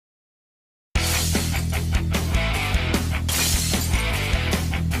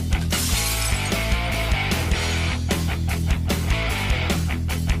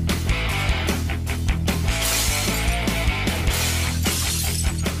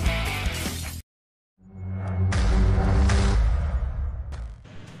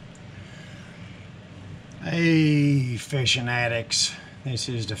Fishing Addicts. This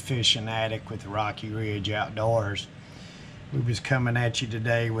is the Fishing Addict with Rocky Ridge Outdoors. We was coming at you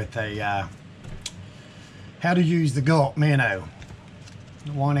today with a how to use the Gulp Minnow,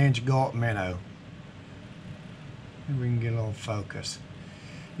 the 1-inch Gulp Minnow. Maybe we can get a little focus.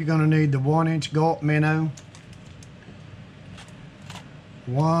 You're going to need the 1-inch Gulp Minnow,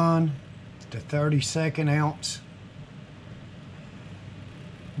 1 to 32nd ounce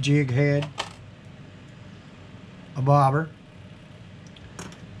jig head, a bobber,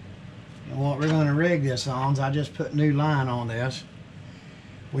 and what we're going to rig this on is I just put new line on this.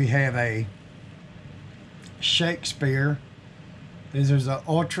 We have a Shakespeare. This is an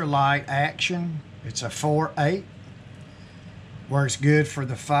ultralight action. It's a 4/8. Works good for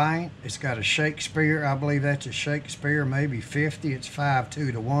the fight. It's got a Shakespeare. I believe that's a Shakespeare, maybe 50. It's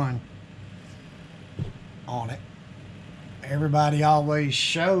 5.2 to 1 on it. Everybody always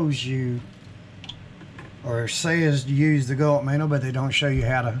shows you or says to use the Gulp Minnow, but they don't show you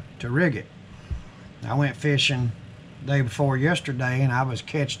how to rig it. I went fishing the day before yesterday and I was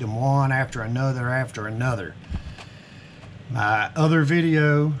catching them one after another after another. My other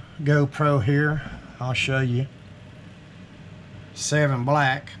video GoPro here, I'll show you, 7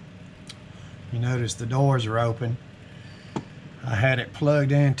 black. You notice the doors are open. I had it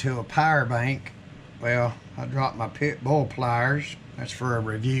plugged into a power bank. Well, I dropped my pit bull pliers. That's for a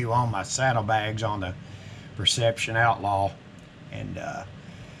review on my saddlebags on the Perception Outlaw. And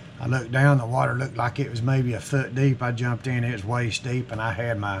I looked down, the water looked like it was maybe a foot deep. I jumped in, it was waist deep, and I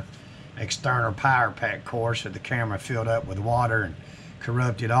had my external power pack cord, so the camera filled up with water and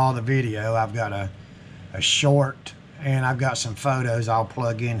corrupted all the video. I've got a short, and I've got some photos I'll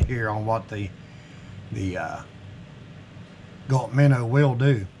plug in here on what the Gulp Minnow will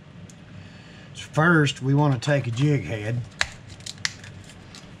do. So first, we want to take a jig head.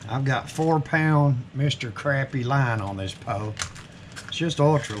 I've got 4-pound Mr. Crappy line on this pole. It's just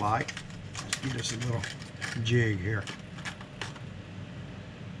ultralight. Let's get us a little jig here.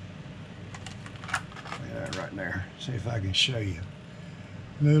 Look at that right there. See if I can show you.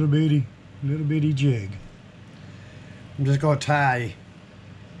 Little bitty jig. I'm just going to tie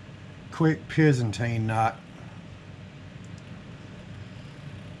a quick Byzantine knot.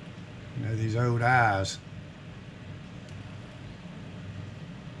 You know, these old eyes.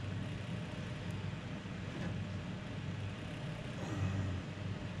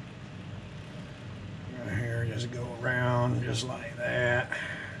 Right here, just go around just like that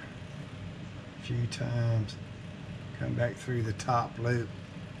a few times. Come back through the top loop.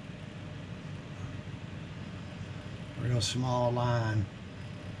 Real small line.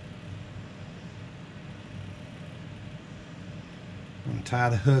 I'm going to tie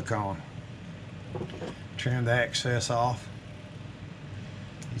the hook on. Trim the excess off.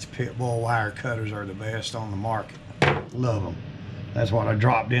 These pit bull wire cutters are the best on the market. Love them. That's what I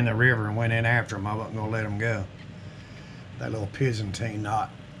dropped in the river and went in after them. I wasn't going to let them go. That little Byzantine knot.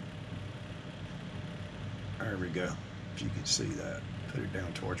 There we go. If you can see that. Put it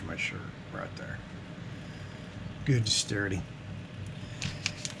down towards my shirt. Right there. Good and sturdy.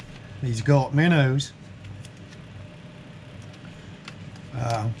 These Gulp Minnows.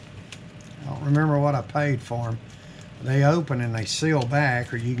 I don't remember what I paid for them. They open and they seal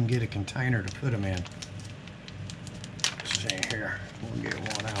back, or you can get a container to put them in. Let's see here. We'll get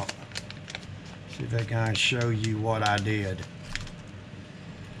one out. See if I can show you what I did.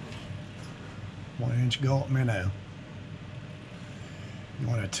 1-inch Gulp Minnow. You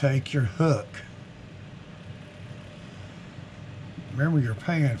want to take your hook. Remember, you're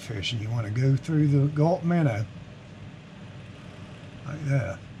pan fishing. You want to go through the Gulp Minnow like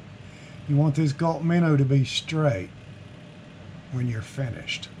that. You want this Gulp Minnow to be straight when you're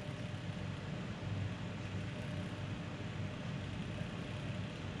finished.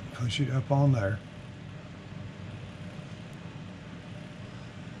 Push it up on there.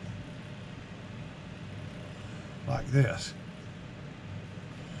 Like this.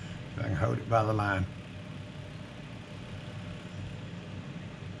 I can hold it by the line.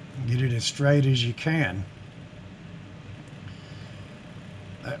 Get it as straight as you can.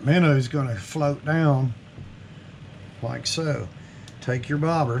 That minnow is going to float down like so. Take your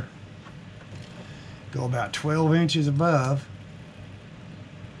bobber, go about 12 inches above,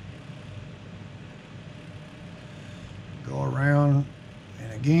 go around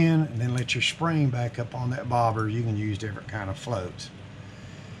and again, and then let your spring back up on that bobber. You can use different kind of floats.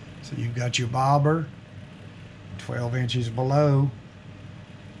 So you've got your bobber 12 inches below.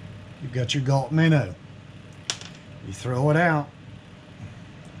 You've got your Gulp Minnow. You throw it out.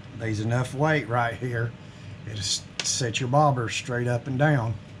 There's enough weight right here. It'll set your bobber straight up and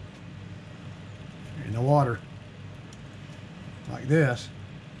down in the water. like this.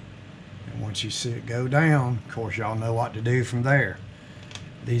 And once you see it go down, of course, y'all know what to do from there.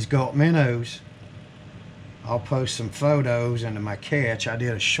 These Gulp Minnows, I'll post some photos into my catch. I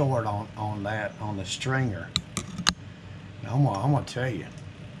did a short on that, on the stringer. Now, I'm gonna tell you,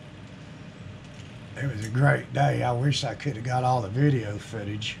 it was a great day. I wish I could have got all the video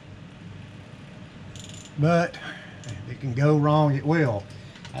footage. But if it can go wrong, it will.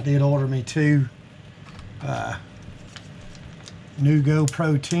 I did order me 2 new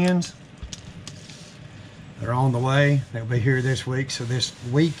GoPro 10s. They're on the way. They'll be here this week. So this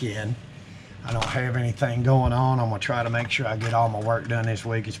weekend, I don't have anything going on. I'm gonna try to make sure I get all my work done this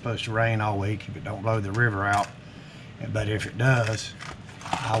week. It's supposed to rain all week if it don't blow the river out. But if it does,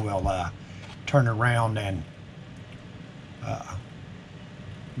 I will turn around and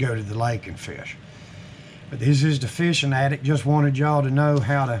go to the lake and fish. But this is the Fishing Addict. Just wanted y'all to know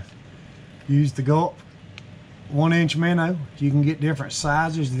how to use the Gulp 1-inch minnow. You can get different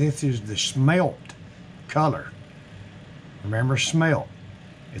sizes. This is the smelt color. Remember, smelt.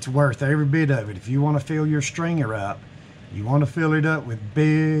 It's worth every bit of it. If you want to fill your stringer up, you want to fill it up with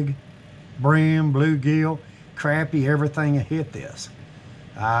big brim, bluegill, crappie, everything that hit this.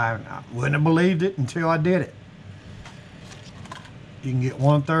 I wouldn't have believed it until I did it. You can get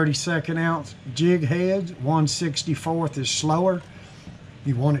 1/32 ounce jig heads. 1/64 is slower.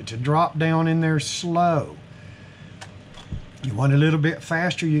 You want it to drop down in there slow. You want a little bit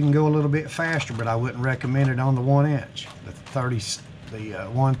faster, you can go a little bit faster, but I wouldn't recommend it on the 1-inch. The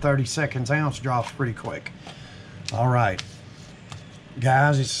 1/32 ounce drops pretty quick. All right,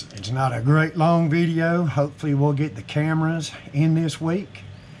 guys, it's not a great long video. Hopefully we'll get the cameras in this week.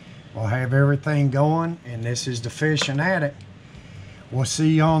 We'll have everything going, and this is the Fishing Addict. We'll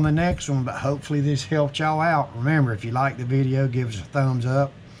see you on the next one, but hopefully this helped y'all out. Remember, if you like the video, give us a thumbs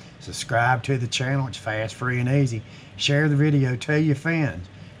up. Subscribe to the channel. It's fast, free, and easy. Share the video. Tell your friends.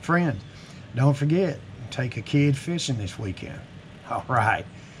 Don't forget, take a kid fishing this weekend. All right,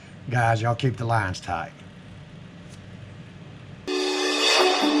 guys, y'all keep the lines tight.